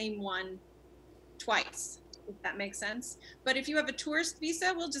the same one twice, if that makes sense. But if you have a tourist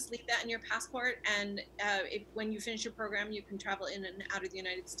visa, we'll just leave that in your passport, and when you finish your program, you can travel in and out of the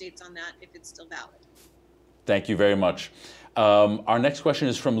United States on that if it's still valid. Thank you very much. Our next question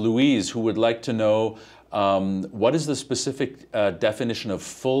is from Louise, who would like to know what is the specific definition of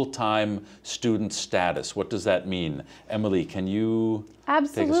full-time student status? What does that mean? Emily, can you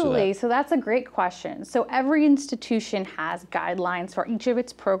Absolutely. So that's a great question. So every institution has guidelines for each of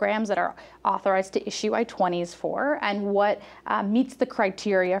its programs that are authorized to issue I-20s for, and what meets the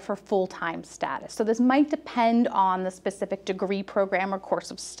criteria for full-time status. So this might depend on the specific degree program or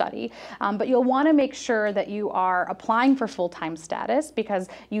course of study, but you'll want to make sure that you are applying for full-time status because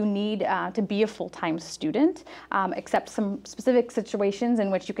you need to be a full-time student, except some specific situations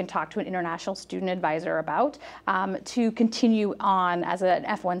in which you can talk to an international student advisor about to continue on as an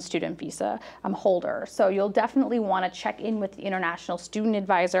F1 student visa holder. So you'll definitely want to check in with the international student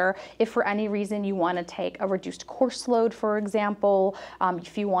advisor if for any reason you want to take a reduced course load, for example,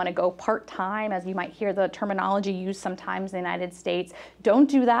 if you want to go part-time, as you might hear the terminology used sometimes in the United States. Don't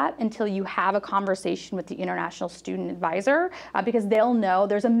do that until you have a conversation with the international student advisor because they'll know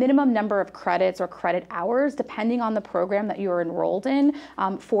there's a minimum number of credits or credit hours depending on the program that you're enrolled in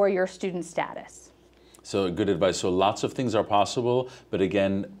for your student status. So good advice. So lots of things are possible, but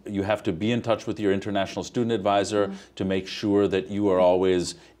again, you have to be in touch with your international student advisor to make sure that you are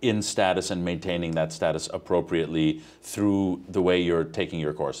always in status and maintaining that status appropriately through the way you're taking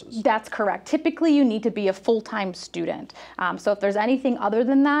your courses. That's correct. Typically, you need to be a full-time student. So if there's anything other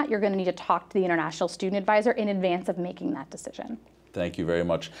than that, you're going to need to talk to the international student advisor in advance of making that decision. Thank you very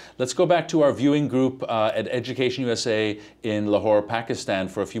much. Let's go back to our viewing group at Education USA in Lahore, Pakistan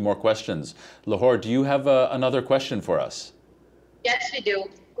for a few more questions. Lahore, do you have another question for us? Yes, we do.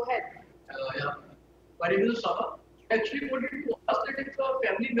 Go ahead. Yeah. My name is Usama. Actually, wanted to ask that if a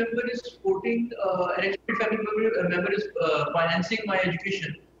family member is supporting, an extended family member is financing my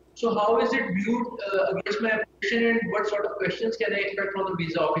education, so how is it viewed against my application, and what sort of questions can I expect from the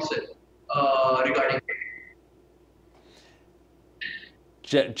visa officer regarding it?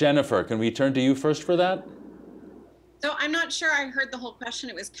 Jennifer, can we turn to you first for that? So I'm not sure I heard the whole question.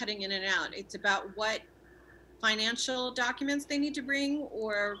 It was cutting in and out. It's about what financial documents they need to bring,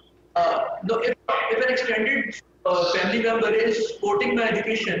 or? No, if an extended family member is supporting my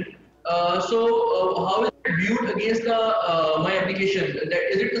education, so how is it viewed against my application?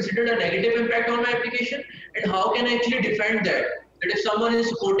 Is it considered a negative impact on my application? And how can I actually defend that? That if someone is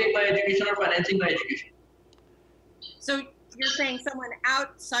supporting my education or financing my education? So you're saying someone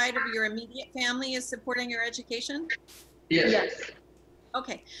outside of your immediate family is supporting your education? Yes.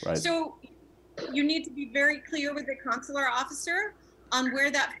 Okay. Right. So you need to be very clear with the consular officer on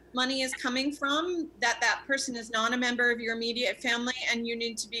where that money is coming from, that person is not a member of your immediate family, and you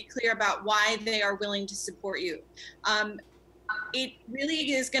need to be clear about why they are willing to support you. It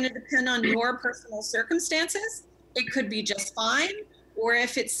really is going to depend on your personal circumstances. It could be just fine, or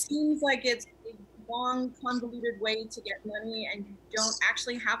if it seems like it's a long, convoluted way to get money and you don't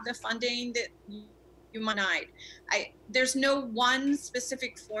actually have the funding that you might need. There's no one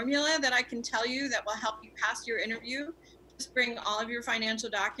specific formula that I can tell you that will help you pass your interview. Just bring all of your financial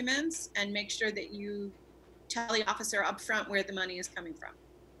documents and make sure that you tell the officer up front where the money is coming from.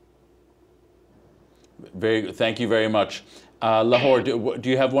 Very good. Thank you very much. Lahore, do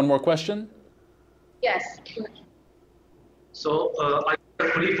you have one more question? Yes. So I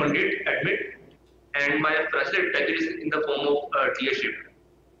am fully funded admit, and my financial package is in the form of dearship.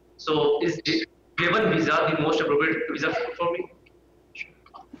 So is J1 visa the most appropriate visa for me?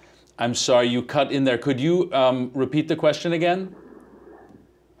 I'm sorry, you cut in there. Could you repeat the question again?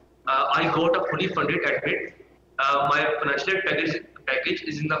 I got a fully funded admit. My financial package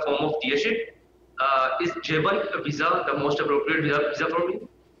is in the form of dearship. Is J1 visa the most appropriate visa for me?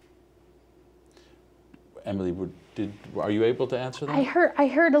 Emily, are you able to answer that? I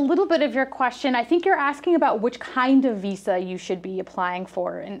heard a little bit of your question. I think you're asking about which kind of visa you should be applying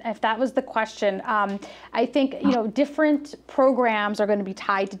for, and if that was the question, I think different programs are going to be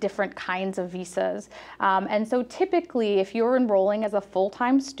tied to different kinds of visas, and so typically, if you're enrolling as a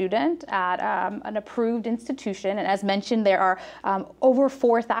full-time student at an approved institution, and as mentioned, there are over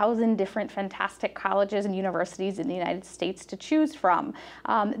 4,000 different fantastic colleges and universities in the United States to choose from,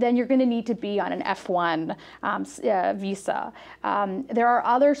 then you're going to need to be on an F1 visa. There are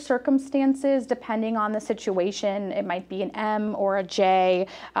other circumstances depending on the situation. It might be an M or a J,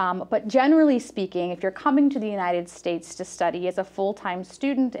 but generally speaking, if you're coming to the United States to study as a full-time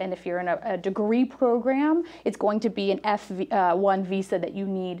student, and if you're in a degree program, it's going to be an F1 visa that you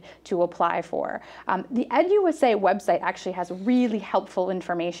need to apply for. The EducationUSA website actually has really helpful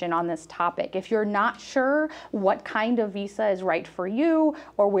information on this topic. If you're not sure what kind of visa is right for you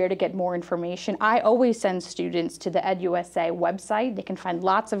or where to get more information, I always send students to the EducationUSA website. They can find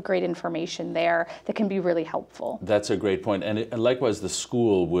lots of great information there that can be really helpful. That's a great point. And likewise, the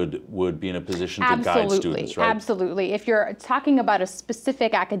school would be in a position to guide students, right? Absolutely. If you're talking about a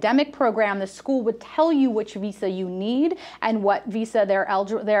specific academic program, the school would tell you which visa you need and what visa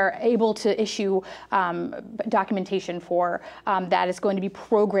they're able to issue documentation for that is going to be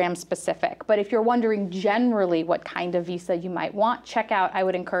program specific. But if you're wondering generally what kind of visa you might want, I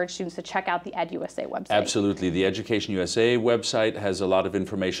would encourage students to check out the EducationUSA website. Absolutely. The EducationUSA website has a lot of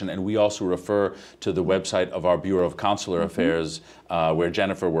information, and we also refer to the website of our Bureau of Consular Affairs, where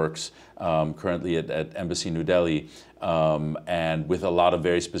Jennifer works currently at Embassy New Delhi, and with a lot of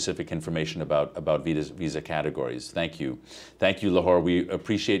very specific information about visa categories. Thank you. Thank you, Lahore. We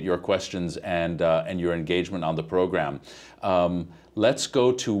appreciate your questions and your engagement on the program. Let's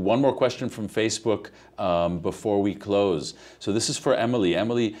go to one more question from Facebook before we close. So this is for Emily.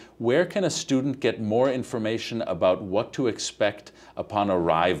 Emily, where can a student get more information about what to expect upon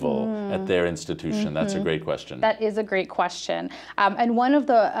arrival at their institution? That's a great question. That is a great question. And one of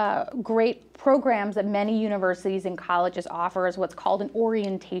the great programs that many universities and colleges offer is what's called an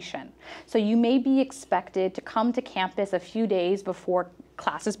orientation. So you may be expected to come to campus a few days before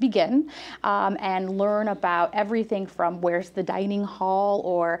classes begin and learn about everything from where's the dining hall,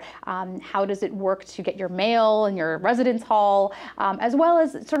 or how does it work to get your mail in your residence hall, as well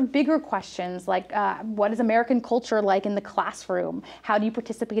as sort of bigger questions like what is American culture like in the classroom? How do you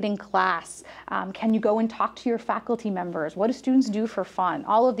participate in class? Can you go and talk to your faculty members? What do students do for fun?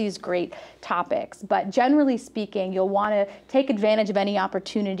 All of these great topics. But generally speaking, you'll want to take advantage of any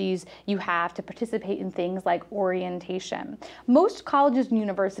opportunities you have to participate in things like orientation. Most colleges and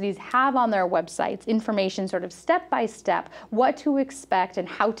universities have on their websites information sort of step by step what to expect and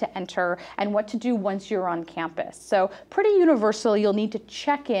how to enter and what to do once you're on campus. So pretty universal, you'll need to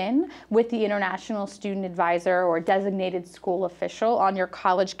check in with the International Student Advisor or designated school official on your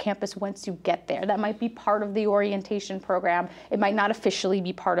college campus once you get there. That might be part of the orientation program. It might not officially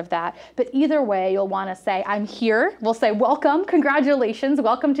be part of that, but either way, you'll want to say, I'm here. We'll say, welcome, congratulations,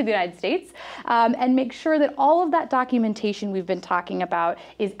 welcome to the United States, and make sure that all of that documentation we've been talking about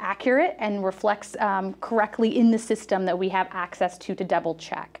is accurate and reflects correctly in the system that we have access to double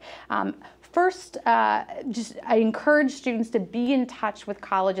check. First, I encourage students to be in touch with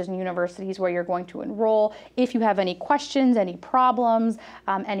colleges and universities where you're going to enroll. If you have any questions, any problems,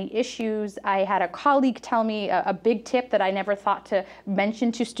 any issues. I had a colleague tell me a big tip that I never thought to mention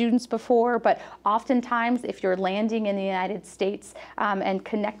to students before, but oftentimes if you're landing in the United States and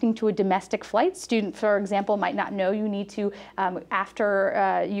connecting to a domestic flight, student, for example, might not know you need to,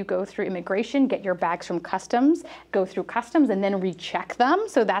 after you go through immigration, get your bags from customs, go through customs, and then recheck them.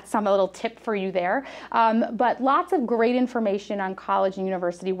 So that's a little tip for you there. But lots of great information on college and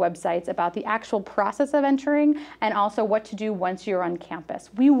university websites about the actual process of entering and also what to do once you're on campus.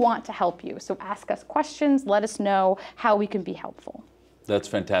 We want to help you, so ask us questions, let us know how we can be helpful. That's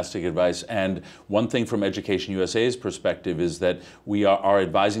fantastic advice. And one thing from Education USA's perspective is that our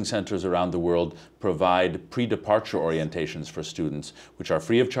advising centers around the world provide pre-departure orientations for students, which are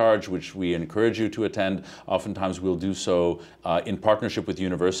free of charge, which we encourage you to attend. Oftentimes we'll do so in partnership with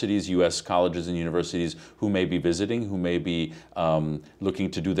universities, US colleges and universities who may be visiting, who may be looking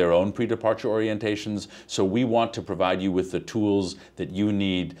to do their own pre-departure orientations. So we want to provide you with the tools that you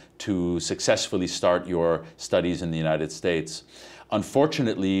need to successfully start your studies in the United States.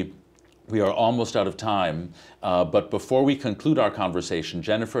 Unfortunately, we are almost out of time, but before we conclude our conversation,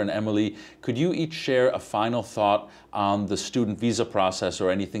 Jennifer and Emily, could you each share a final thought on the student visa process or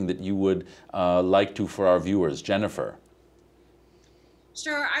anything that you would like to for our viewers? Jennifer.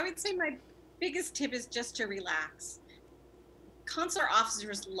 Sure, I would say my biggest tip is just to relax. Consular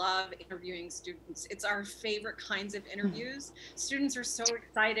officers love interviewing students. It's our favorite kinds of interviews. Students are so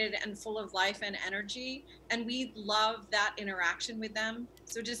excited and full of life and energy, and we love that interaction with them.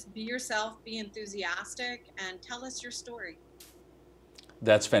 So just be yourself, be enthusiastic, and tell us your story.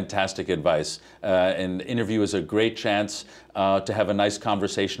 That's fantastic advice. An interview is a great chance to have a nice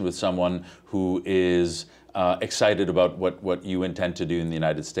conversation with someone who is excited about what you intend to do in the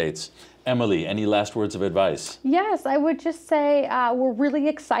United States. Emily, any last words of advice? Yes, I would just say we're really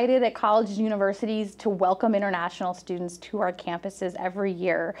excited at colleges and universities to welcome international students to our campuses every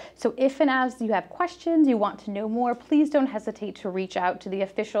year. So if and as you have questions, you want to know more, please don't hesitate to reach out to the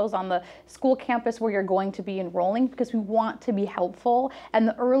officials on the school campus where you're going to be enrolling, because we want to be helpful. And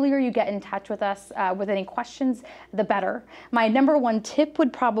the earlier you get in touch with us with any questions, the better. My number one tip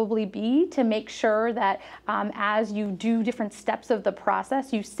would probably be to make sure that as you do different steps of the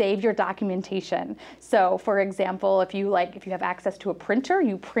process, you save your documentation. So for example, if you have access to a printer,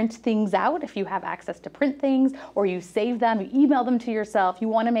 you print things out. If you have access to print things, or you save them, you email them to yourself, you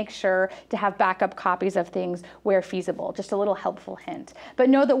want to make sure to have backup copies of things where feasible. Just a little helpful hint. But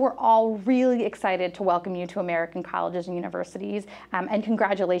know that we're all really excited to welcome you to American colleges and universities, and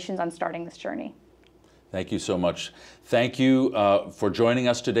congratulations on starting this journey. Thank you so much. Thank you for joining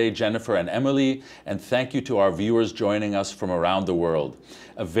us today, Jennifer and Emily, and thank you to our viewers joining us from around the world.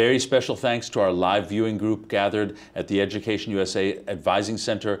 A very special thanks to our live viewing group gathered at the Education USA Advising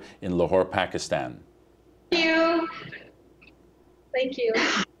Center in Lahore, Pakistan. Thank you. Thank you.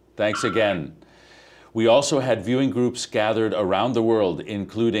 Thanks again. We also had viewing groups gathered around the world,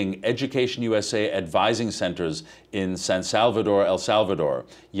 including Education USA Advising Centers in San Salvador, El Salvador,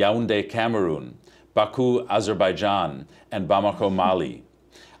 Yaoundé, Cameroon, Baku, Azerbaijan, and Bamako, Mali.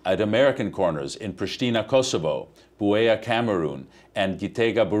 At American corners in Pristina, Kosovo, Buea, Cameroon, and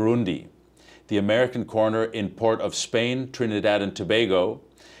Gitega, Burundi. The American corner in Port of Spain, Trinidad and Tobago,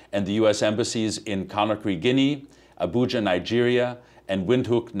 and the U.S. embassies in Conakry, Guinea, Abuja, Nigeria, and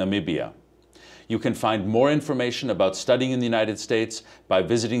Windhoek, Namibia. You can find more information about studying in the United States by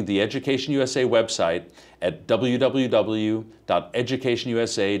visiting the Education USA website at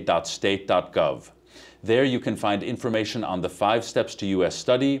www.educationusa.state.gov. There you can find information on the 5 steps to U.S.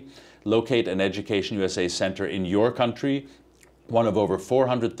 study, locate an Education USA center in your country, one of over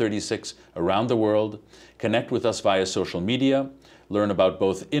 436 around the world, connect with us via social media, learn about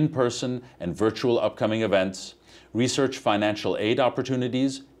both in-person and virtual upcoming events, research financial aid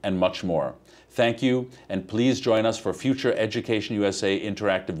opportunities, and much more. Thank you, and please join us for future Education USA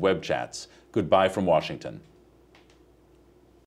interactive web chats. Goodbye from Washington.